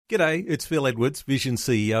G'day, it's Phil Edwards, Vision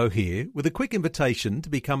CEO here, with a quick invitation to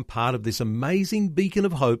become part of this amazing beacon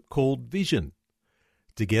of hope called Vision.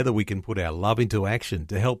 Together we can put our love into action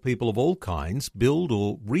to help people of all kinds build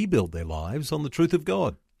or rebuild their lives on the truth of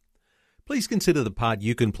God. Please consider the part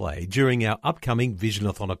you can play during our upcoming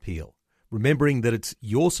Visionathon appeal, remembering that it's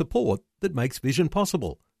your support that makes Vision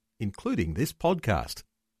possible, including this podcast.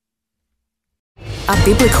 A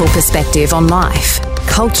biblical perspective on life,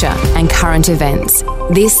 culture and current events.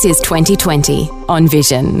 This is 2020 on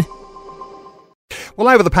Vision. Well,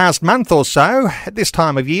 over the past month or so, at this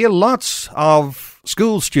time of year, lots of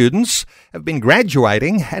school students have been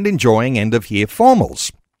graduating and enjoying end-of-year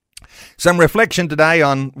formals. Some reflection today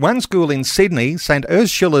on one school in Sydney, St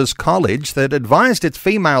Ursula's College, that advised its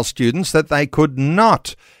female students that they could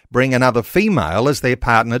not bring another female as their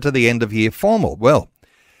partner to the end-of-year formal. Well,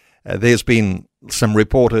 there's been some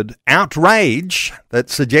reported outrage that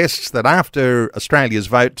suggests that after Australia's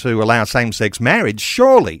vote to allow same-sex marriage,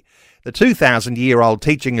 surely the 2,000-year-old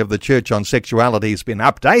teaching of the Church on sexuality has been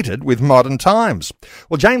updated with modern times.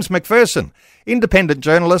 Well, James MacPherson, independent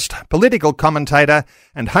journalist, political commentator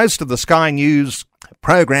and host of the Sky News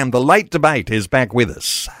program The Late Debate, is back with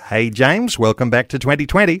us. Hey, James, welcome back to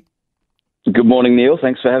 2020. Good morning, Neil.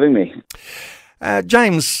 Thanks for having me.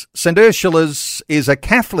 James, St Ursula's is a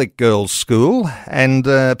Catholic girls' school, and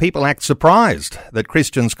people act surprised that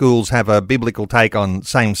Christian schools have a biblical take on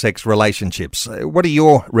same-sex relationships. What are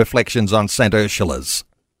your reflections on St Ursula's?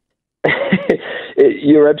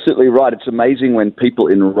 You're absolutely right. It's amazing when people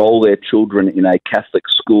enrol their children in a Catholic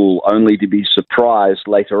school only to be surprised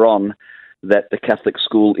later on that the Catholic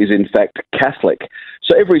school is in fact Catholic.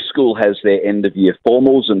 So every school has their end-of-year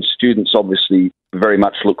formals, and students obviously very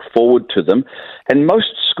much look forward to them. And most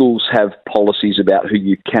schools have policies about who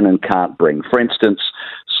you can and can't bring. For instance,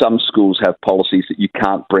 some schools have policies that you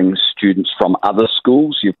can't bring students from other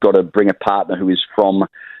schools. You've got to bring a partner who is from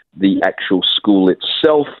the actual school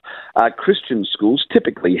itself. Christian schools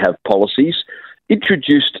typically have policies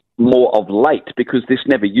introduced more of late, because this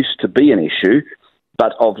never used to be an issue.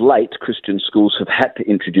 But of late, Christian schools have had to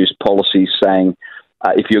introduce policies saying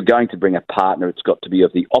if you're going to bring a partner, it's got to be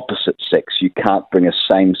of the opposite sex. You can't bring a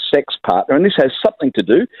same-sex partner. And this has something to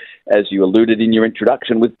do, as you alluded in your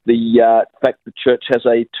introduction, with the fact the Church has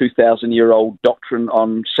a 2,000-year-old doctrine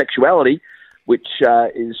on sexuality, which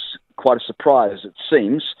is quite a surprise, it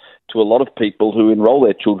seems, to a lot of people who enrol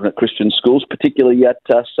their children at Christian schools, particularly at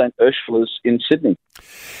St Ursula's in Sydney.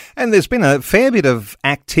 And there's been a fair bit of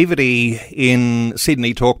activity in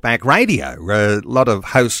Sydney Talkback Radio. A lot of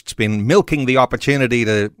hosts been milking the opportunity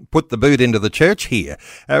to put the boot into the church here.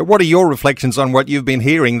 What are your reflections on what you've been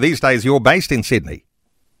hearing? These days you're based in Sydney.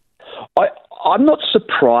 I'm not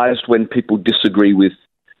surprised when people disagree with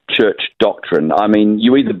church doctrine. I mean,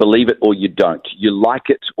 you either believe it or you don't. You like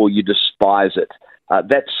it or you despise it.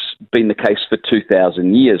 That's been the case for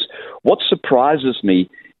 2,000 years. What surprises me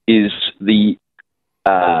is the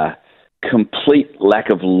complete lack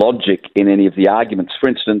of logic in any of the arguments. For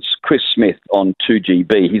instance, Chris Smith on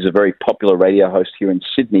 2GB, he's a very popular radio host here in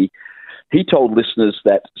Sydney, he told listeners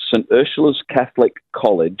that St Ursula's Catholic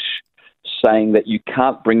College, saying that you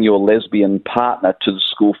can't bring your lesbian partner to the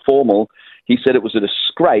school formal, he said it was a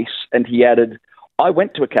disgrace, and he added, I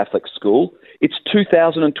went to a Catholic school. It's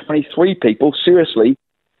 2023, people. Seriously,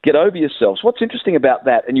 get over yourselves. What's interesting about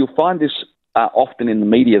that, and you'll find this often in the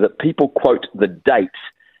media, that people quote the date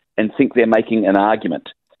and think they're making an argument.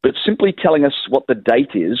 But simply telling us what the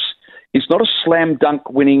date is not a slam dunk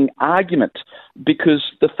winning argument, because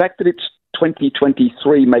the fact that it's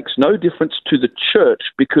 2023 makes no difference to the church,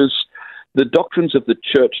 because the doctrines of the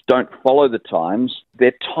church don't follow the times.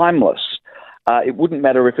 They're timeless. It wouldn't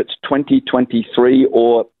matter if it's 2023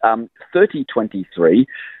 or 3023.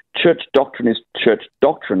 Church doctrine is church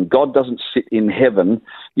doctrine. God doesn't sit in heaven,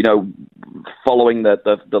 following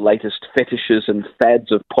the latest fetishes and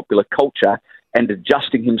fads of popular culture and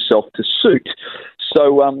adjusting himself to suit.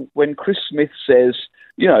 So when Chris Smith says,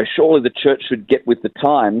 surely the church should get with the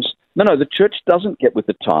times, no, the church doesn't get with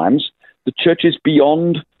the times. The church is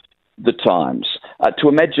beyond the times. To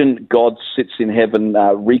imagine God sits in heaven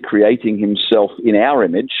recreating himself in our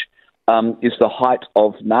image is the height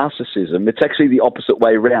of narcissism. It's actually the opposite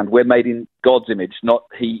way around. We're made in God's image, not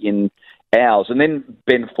he in ours. And then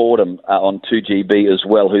Ben Fordham on 2GB as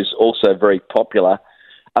well, who's also very popular,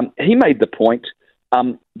 he made the point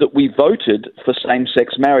that we voted for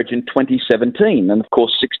same-sex marriage in 2017. And of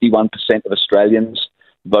course, 61% of Australians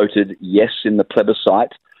voted yes in the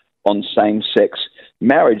plebiscite on same-sex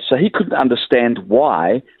marriage. So he couldn't understand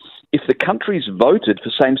why, if the countries voted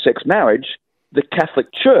for same-sex marriage, the Catholic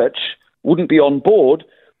Church wouldn't be on board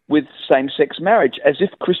with same-sex marriage, as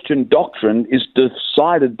if Christian doctrine is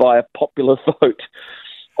decided by a popular vote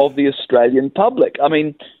of the Australian public. I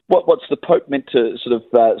mean, what's the Pope meant to sort of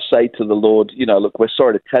say to the Lord? Look, we're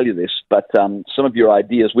sorry to tell you this, but some of your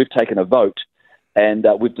ideas, we've taken a vote and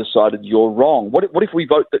we've decided you're wrong. What if we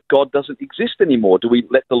vote that God doesn't exist anymore? Do we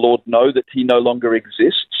let the Lord know that he no longer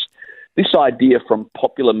exists? This idea from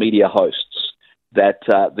popular media hosts that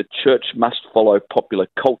the church must follow popular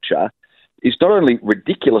culture is not only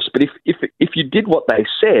ridiculous, but if you did what they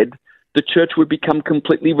said, the church would become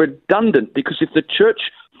completely redundant, because if the church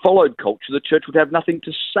followed culture, the church would have nothing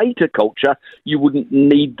to say to culture. You wouldn't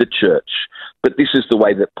need the church. But this is the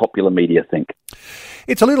way that popular media think.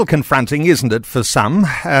 It's a little confronting, isn't it, for some?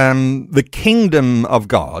 The kingdom of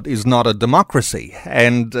God is not a democracy,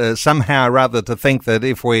 and somehow or other to think that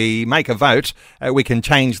if we make a vote, we can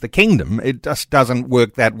change the kingdom. It just doesn't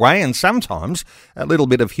work that way, and sometimes a little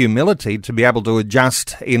bit of humility to be able to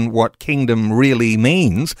adjust in what kingdom really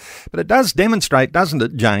means. But it does demonstrate, doesn't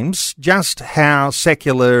it, James, just how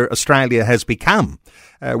secular Australia has become.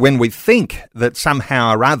 When we think that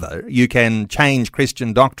somehow or other you can change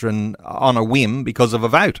Christian doctrine on a whim because of a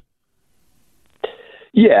vote.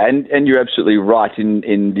 Yeah, and you're absolutely right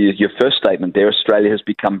in your first statement there. Australia has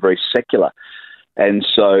become very secular. And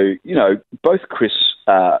so, both Chris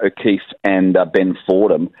O'Keefe and Ben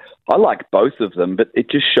Fordham, I like both of them, but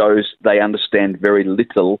it just shows they understand very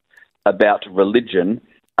little about religion,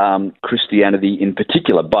 Christianity in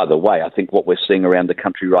particular. By the way, I think what we're seeing around the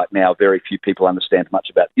country right now, very few people understand much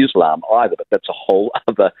about Islam either, but that's a whole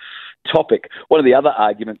other topic. One of the other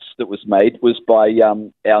arguments that was made was by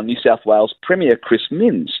our New South Wales Premier, Chris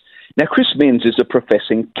Minns. Now, Chris Minns is a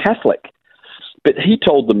professing Catholic, but he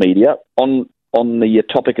told the media on the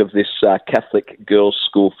topic of this Catholic girls'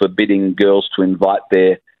 school forbidding girls to invite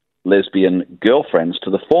their lesbian girlfriends to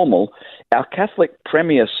the formal, our Catholic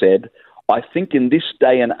Premier said, "I think in this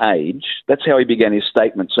day and age," that's how he began his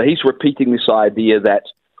statement. So he's repeating this idea that,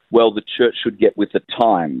 well, the church should get with the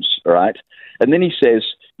times, right? And then he says,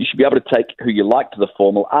 you should be able to take who you like to the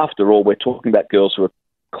formal. After all, we're talking about girls who are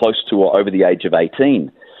close to or over the age of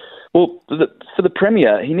 18. Well, for the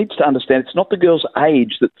Premier, he needs to understand it's not the girl's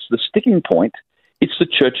age that's the sticking point. It's the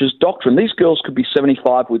church's doctrine. These girls could be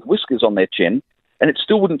 75 with whiskers on their chin, and it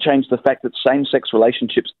still wouldn't change the fact that same-sex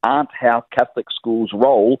relationships aren't how Catholic schools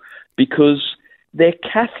roll, because they're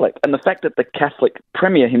Catholic. And the fact that the Catholic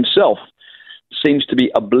Premier himself seems to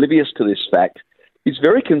be oblivious to this fact is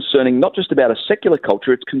very concerning, not just about a secular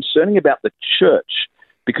culture, it's concerning about the church.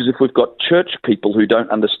 Because if we've got church people who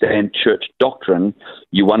don't understand church doctrine,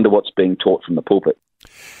 you wonder what's being taught from the pulpit.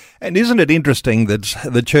 And isn't it interesting that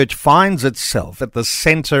the church finds itself at the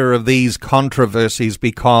centre of these controversies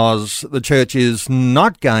because the church is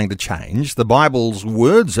not going to change, the Bible's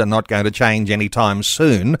words are not going to change anytime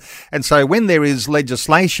soon, and so when there is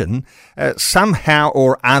legislation, somehow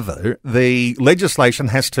or other, the legislation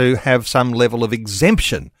has to have some level of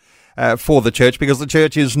exemption for the church, because the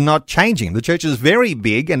church is not changing. The church is very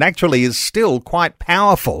big and actually is still quite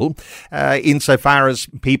powerful insofar as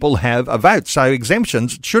people have a vote. So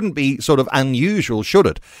exemptions shouldn't be sort of unusual, should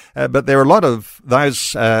it? But there are a lot of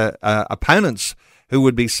those opponents who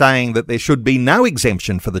would be saying that there should be no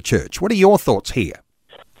exemption for the church. What are your thoughts here?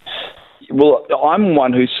 Well, I'm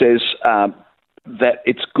one who says that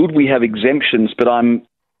it's good we have exemptions, but I'm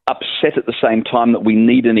upset at the same time that we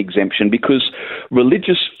need an exemption, because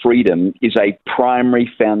religious freedom is a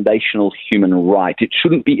primary foundational human right. It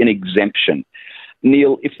shouldn't be an exemption.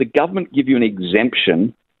 Neil, if the government give you an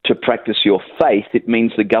exemption to practice your faith, it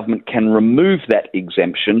means the government can remove that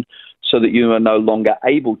exemption so that you are no longer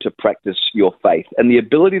able to practice your faith. And the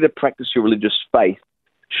ability to practice your religious faith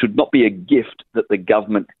should not be a gift that the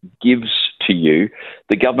government gives to you.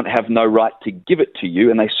 The government have no right to give it to you,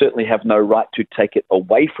 and they certainly have no right to take it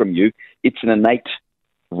away from you. It's an innate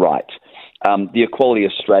right. The Equality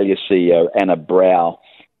Australia CEO, Anna Brow,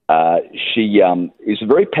 she is a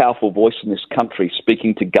very powerful voice in this country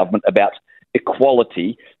speaking to government about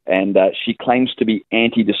equality, and she claims to be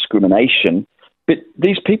anti-discrimination. But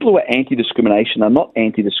these people who are anti-discrimination are not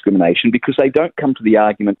anti-discrimination because they don't come to the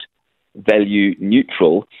argument value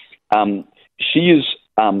neutral. She is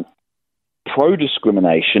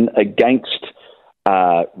pro-discrimination against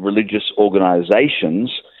religious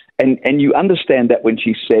organisations, and you understand that when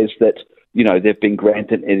she says that, you know, they've been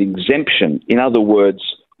granted an exemption. In other words,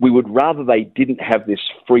 we would rather they didn't have this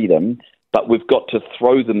freedom, but we've got to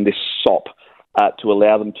throw them this sop to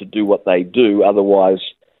allow them to do what they do. Otherwise,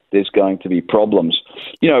 there's going to be problems.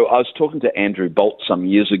 You know, I was talking to Andrew Bolt some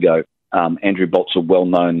years ago. Andrew Bolt's a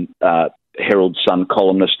well-known Herald Sun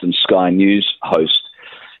columnist and Sky News host.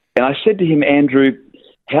 And I said to him, Andrew,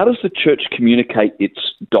 how does the church communicate its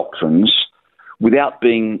doctrines without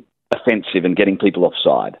being offensive and getting people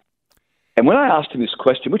offside? And when I asked him this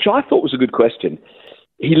question, which I thought was a good question,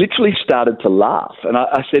 he literally started to laugh. And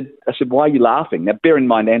I said, why are you laughing? Now, bear in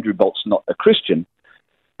mind, Andrew Bolt's not a Christian.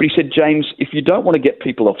 But he said, James, if you don't want to get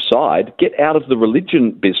people offside, get out of the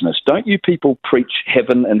religion business. Don't you people preach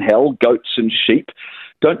heaven and hell, goats and sheep?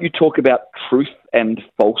 Don't you talk about truth and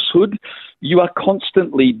falsehood? You are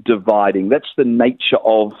constantly dividing. That's the nature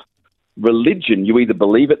of religion. You either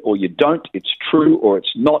believe it or you don't. It's true or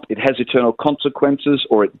it's not. It has eternal consequences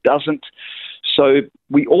or it doesn't. So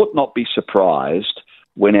we ought not be surprised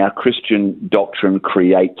when our Christian doctrine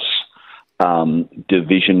creates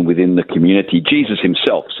division within the community. Jesus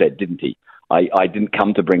himself said, didn't he? I didn't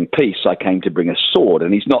come to bring peace, I came to bring a sword.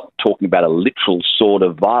 And he's not talking about a literal sword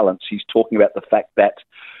of violence. He's talking about the fact that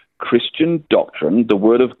Christian doctrine, the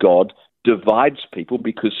Word of God, divides people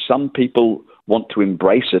because some people want to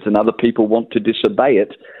embrace it and other people want to disobey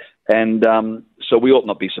it. And so we ought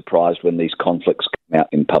not be surprised when these conflicts come out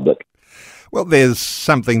in public. Well, there's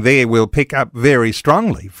something there we'll pick up very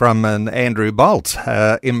strongly from an Andrew Bolt.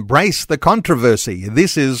 Embrace the controversy.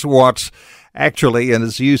 This is what actually, and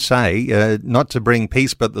as you say, not to bring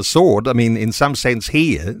peace but the sword. I mean, in some sense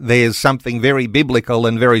here, there's something very biblical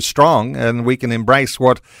and very strong, and we can embrace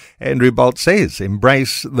what Andrew Bolt says.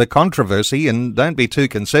 Embrace the controversy and don't be too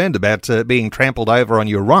concerned about being trampled over on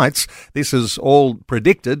your rights. This is all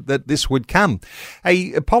predicted that this would come.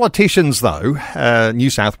 Politicians, though, New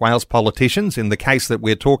South Wales politicians, in the case that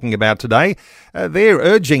we're talking about today, they're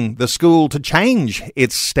urging the school to change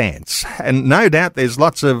its stance. And no doubt there's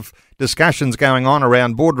lots of discussions going on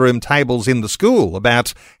around boardroom tables in the school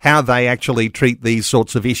about how they actually treat these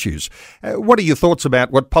sorts of issues. What are your thoughts about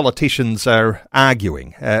what politicians are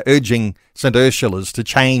arguing, urging St Ursula's to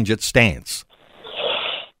change its stance?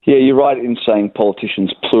 Yeah, you're right in saying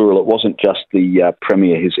politicians plural. It wasn't just the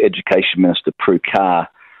Premier, his Education Minister, Prue Carr.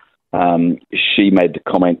 She made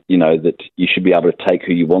the comment, that you should be able to take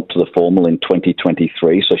who you want to the formal in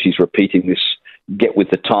 2023. So she's repeating this get with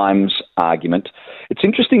the times argument. It's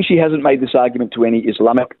interesting she hasn't made this argument to any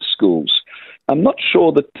Islamic schools. I'm not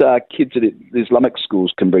sure that kids at Islamic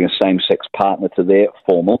schools can bring a same-sex partner to their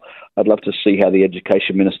formal. I'd love to see how the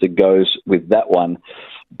Education Minister goes with that one.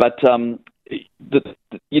 But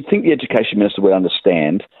you'd think the Education Minister would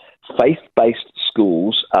understand faith-based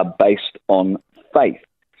schools are based on faith.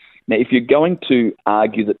 Now, if you're going to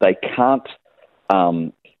argue that they can't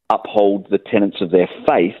uphold the tenets of their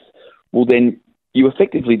faith, well, then you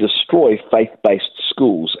effectively destroy faith-based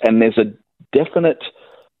schools. And there's a definite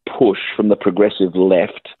push from the progressive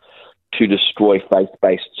left to destroy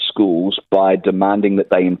faith-based schools by demanding that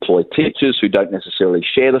they employ teachers who don't necessarily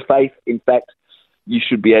share the faith. In fact, you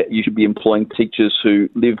should be employing teachers who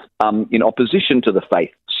live in opposition to the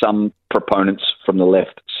faith, some proponents from the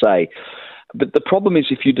left say. But the problem is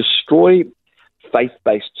if you destroy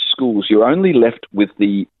faith-based schools, you're only left with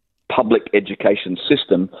the public education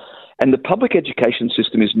system. And the public education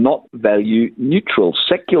system is not value neutral.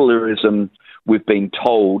 Secularism, we've been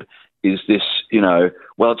told, is this,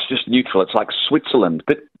 it's just neutral. It's like Switzerland.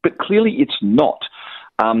 But clearly it's not.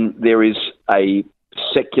 There is a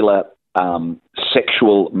secular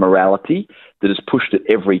sexual morality that is pushed at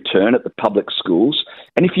every turn at the public schools.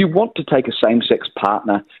 And if you want to take a same-sex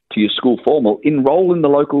partner to your school formal, enroll in the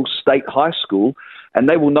local state high school, and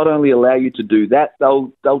they will not only allow you to do that,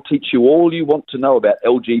 they'll teach you all you want to know about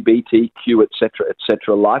LGBTQ,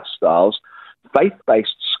 etc., lifestyles.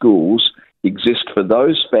 Faith-based schools exist for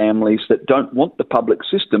those families that don't want the public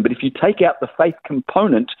system. But if you take out the faith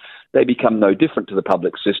component, they become no different to the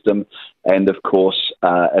public system. And of course,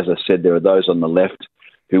 as I said, there are those on the left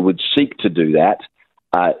who would seek to do that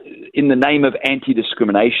in the name of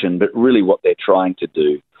anti-discrimination, but really what they're trying to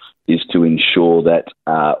do is to ensure that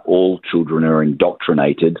all children are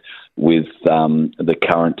indoctrinated with the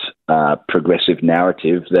current progressive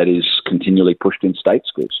narrative that is continually pushed in state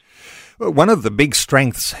schools. One of the big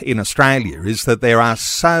strengths in Australia is that there are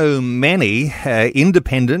so many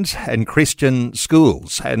independent and Christian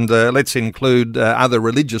schools, and let's include other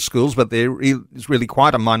religious schools, but there is really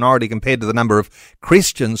quite a minority compared to the number of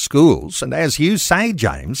Christian schools. And as you say,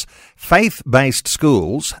 James, faith-based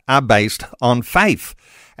schools are based on faith.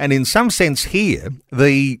 And in some sense here,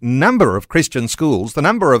 the number of Christian schools, the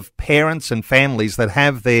number of parents and families that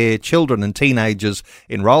have their children and teenagers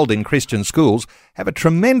enrolled in Christian schools have a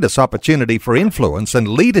tremendous opportunity for influence and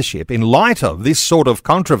leadership in light of this sort of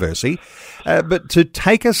controversy, but to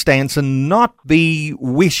take a stance and not be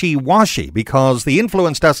wishy-washy, because the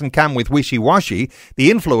influence doesn't come with wishy-washy. The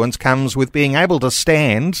influence comes with being able to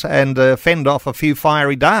stand and fend off a few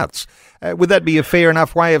fiery darts. Would that be a fair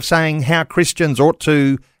enough way of saying how Christians ought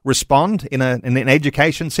to respond in an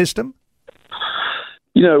education system?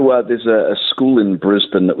 You know, there's a school in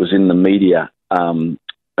Brisbane that was in the media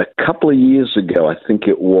a couple of years ago, I think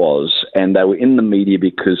it was, and they were in the media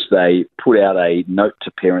because they put out a note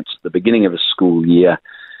to parents at the beginning of a school year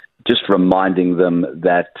just reminding them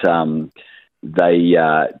that they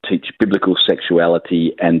teach biblical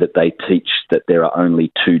sexuality and that they teach that there are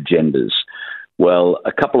only two genders. Well,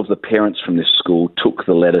 a couple of the parents from this school took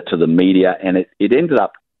the letter to the media, and it ended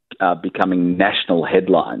up becoming national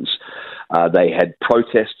headlines. They had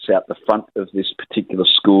protests out the front of this particular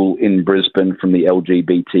school in Brisbane from the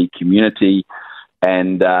LGBT community,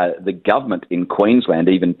 and the government in Queensland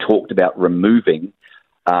even talked about removing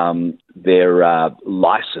their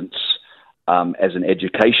licence as an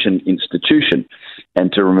education institution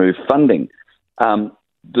and to remove funding.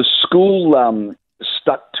 The school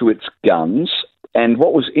stuck to its guns, and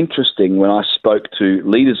what was interesting when I spoke to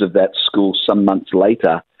leaders of that school some months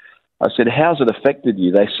later, I said, how's it affected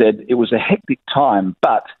you? They said, it was a hectic time,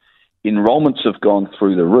 but enrolments have gone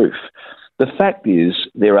through the roof. The fact is,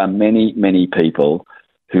 there are many, many people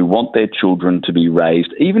who want their children to be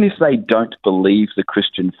raised, even if they don't believe the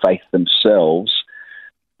Christian faith themselves.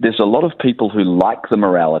 There's a lot of people who like the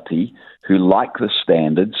morality, who like the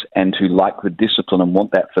standards, and who like the discipline and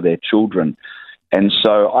want that for their children. And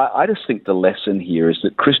so I just think the lesson here is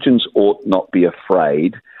that Christians ought not be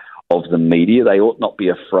afraid of the media. They ought not be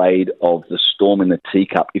afraid of the storm in the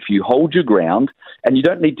teacup. If you hold your ground, and you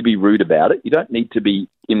don't need to be rude about it, you don't need to be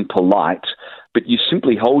impolite, but you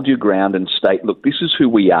simply hold your ground and state, look, this is who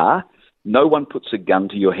we are. No one puts a gun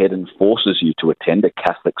to your head and forces you to attend a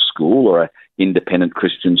Catholic school or an independent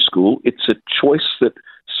Christian school. It's a choice that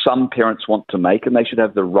some parents want to make, and they should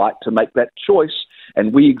have the right to make that choice,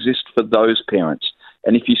 and we exist for those parents.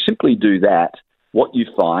 And if you simply do that, what you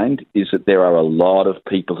find is that there are a lot of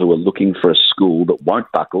people who are looking for a school that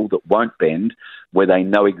won't buckle, that won't bend, where they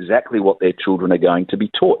know exactly what their children are going to be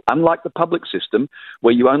taught. Unlike the public system,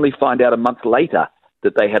 where you only find out a month later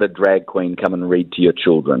that they had a drag queen come and read to your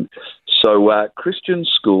children. So Christian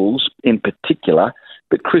schools in particular,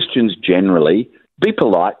 but Christians generally, be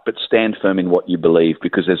polite but stand firm in what you believe,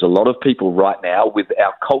 because there's a lot of people right now, with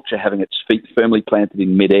our culture having its feet firmly planted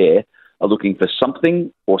in midair, are looking for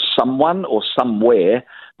something or someone or somewhere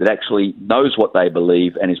that actually knows what they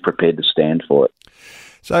believe and is prepared to stand for it.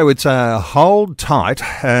 So it's hold tight,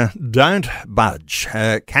 don't budge.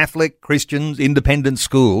 Catholic, Christians, independent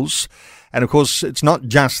schools. And of course, it's not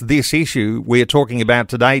just this issue we're talking about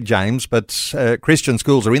today, James, but Christian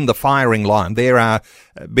schools are in the firing line. There are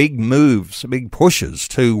big moves, big pushes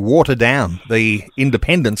to water down the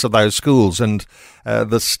independence of those schools and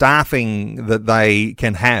the staffing that they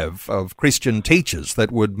can have of Christian teachers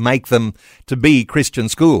that would make them to be Christian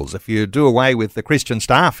schools. If you do away with the Christian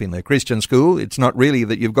staff in a Christian school, it's not really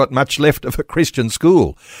that you've got much left of a Christian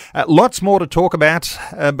school. Lots more to talk about,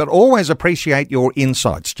 but always appreciate your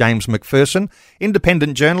insights. James MacPherson,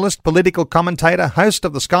 independent journalist, political commentator, host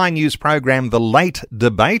of the Sky News program The Late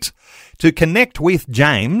Debate. To connect with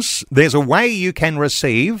James, there's a way you can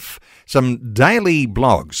receive some daily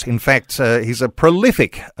blogs. In fact, he's a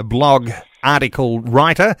prolific blog article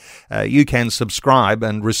writer. You can subscribe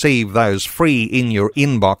and receive those free in your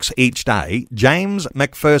inbox each day.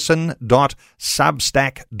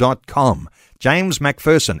 jamesmacpherson.substack.com. James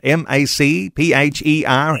MacPherson,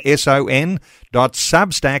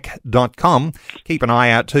 MacPherson.substack.com. Keep an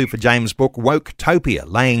eye out too for James' book, Woketopia,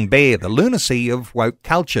 laying bare the lunacy of woke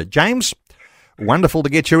culture. James, wonderful to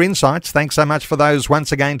get your insights. Thanks so much for those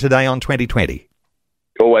once again today on 2020.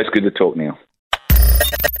 Always good to talk, Neil.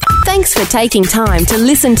 Thanks for taking time to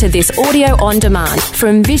listen to this audio on demand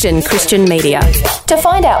from Vision Christian Media. To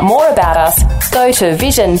find out more about us, go to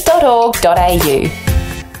vision.org.au.